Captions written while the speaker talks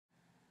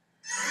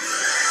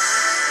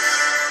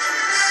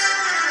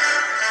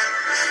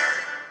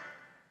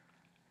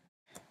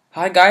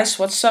Hi guys,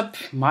 what's up?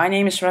 My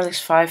name is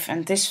Relix5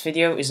 and this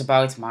video is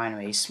about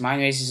Mineways.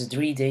 Mineways is a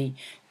 3D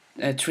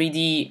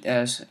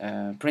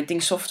printing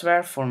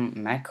software for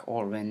Mac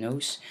or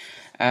Windows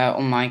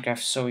on Minecraft,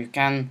 so you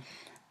can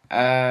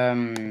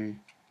um,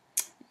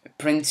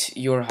 print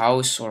your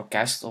house or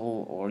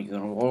castle or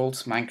your world,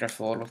 Minecraft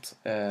world,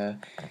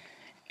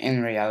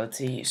 in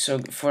reality. So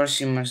first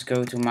you must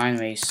go to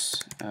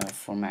Mineways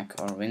for Mac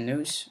or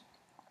Windows,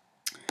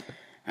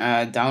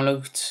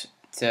 download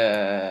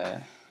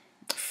the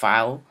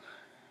file.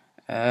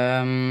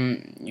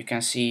 You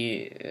can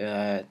see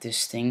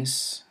these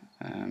things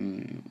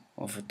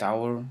of a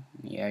tower,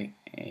 yeah,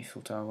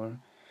 Eiffel Tower.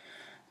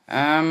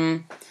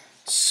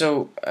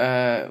 So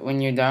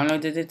when you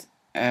downloaded it,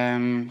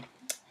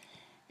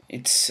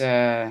 it's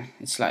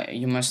like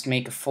you must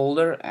make a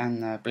folder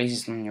and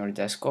place it on your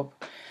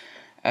desktop.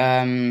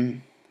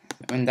 When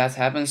that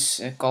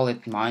happens, call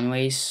it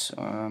Mineways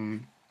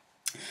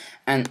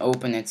and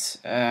open it.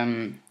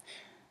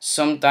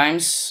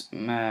 Sometimes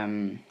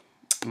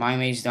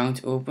Mineways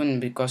don't open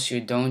because you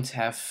don't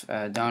have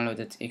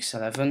downloaded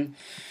X11.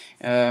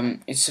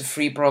 It's a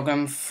free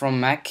program from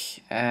Mac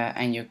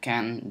and you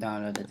can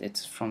download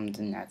it from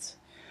the net.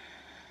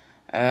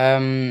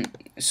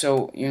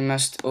 So you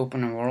must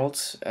open a world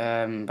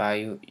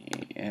by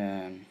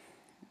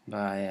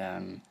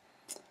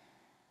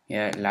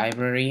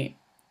library,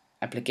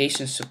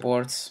 application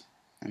support,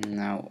 and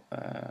now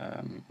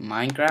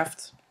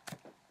Minecraft,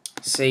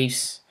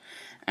 saves,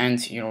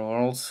 and your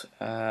world.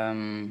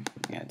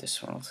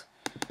 This world.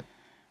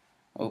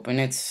 Open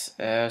it.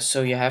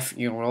 So you have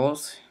your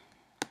world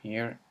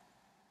here.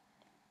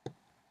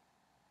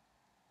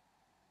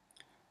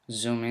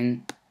 Zoom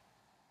in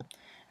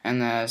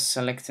and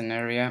select an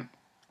area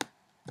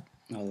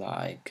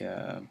like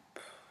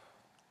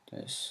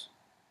this.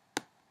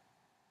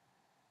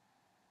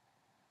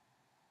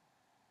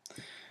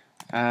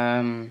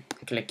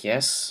 Click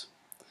yes.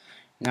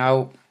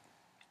 Now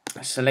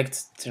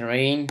select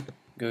terrain.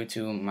 Go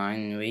to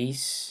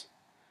Mineways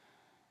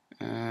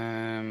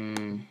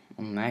on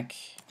Mac.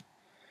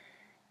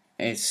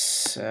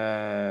 It's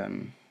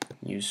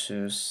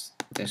users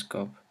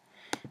desktop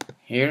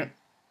here.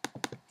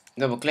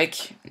 Double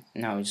click.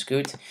 Now it's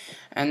good.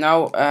 And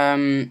now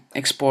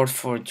export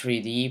for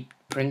 3D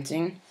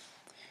printing.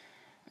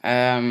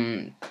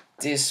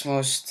 This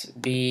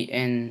must be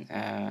in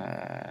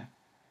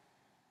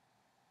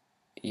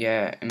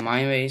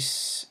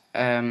Mineways,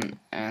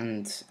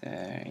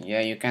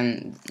 you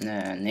can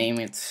name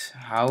it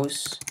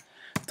house.wrl.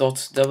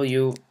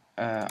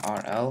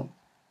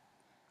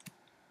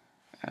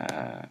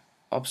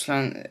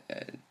 Option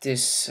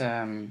this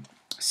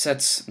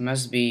sets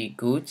must be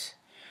good,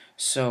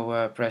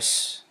 so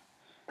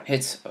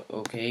hit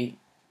OK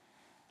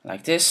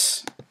like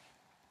this,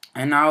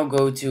 and now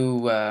go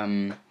to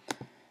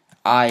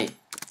I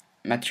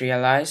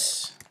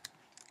materialize.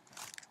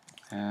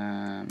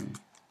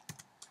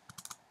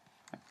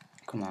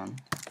 Come on,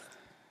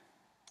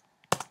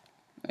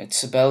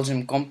 it's a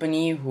Belgian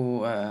company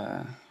who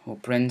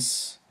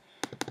prints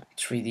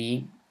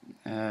 3D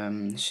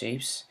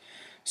shapes.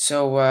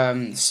 So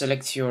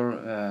select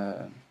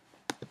your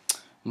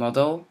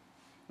model,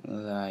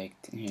 like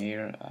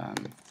here,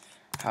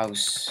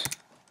 house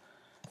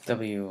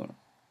WRR.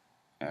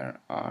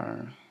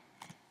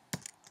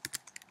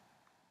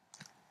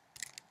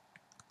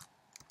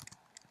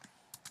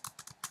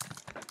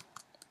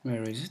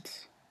 Where is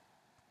it?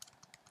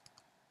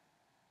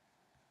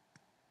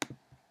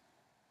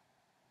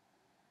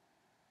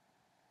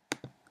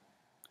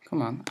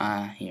 Come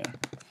on, here.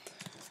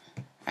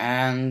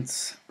 And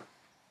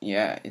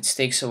yeah, it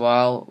takes a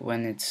while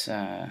when it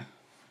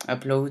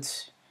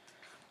uploads.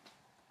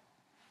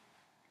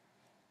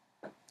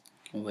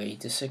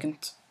 Wait a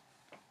second.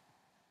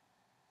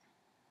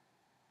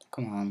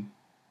 Come on.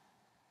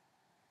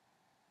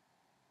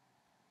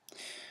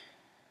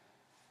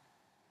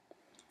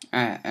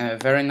 A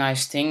very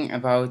nice thing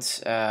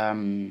about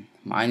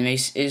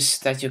Mineways is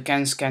that you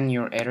can scan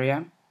your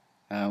area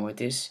with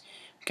this.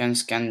 You can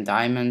scan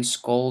diamonds,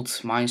 gold,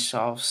 mine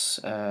shafts,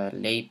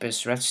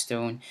 lapis,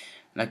 redstone.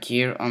 Like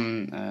here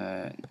on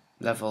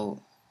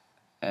level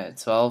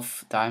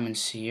 12,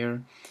 diamonds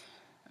here,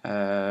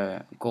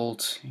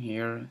 gold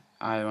here,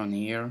 iron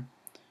here.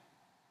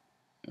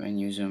 When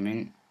you zoom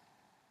in,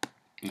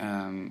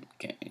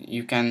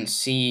 you can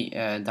see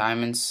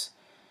diamonds.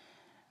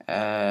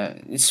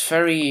 It's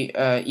very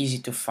easy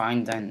to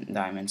find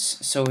diamonds.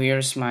 So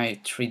here's my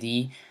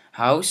 3D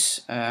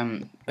house,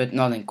 but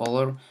not in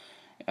color.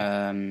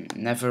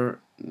 Never,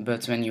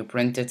 but when you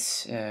print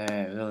it,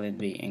 will it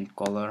be in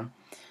color.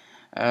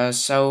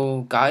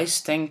 So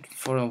guys, thanks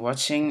for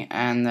watching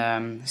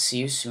and see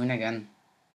you soon again.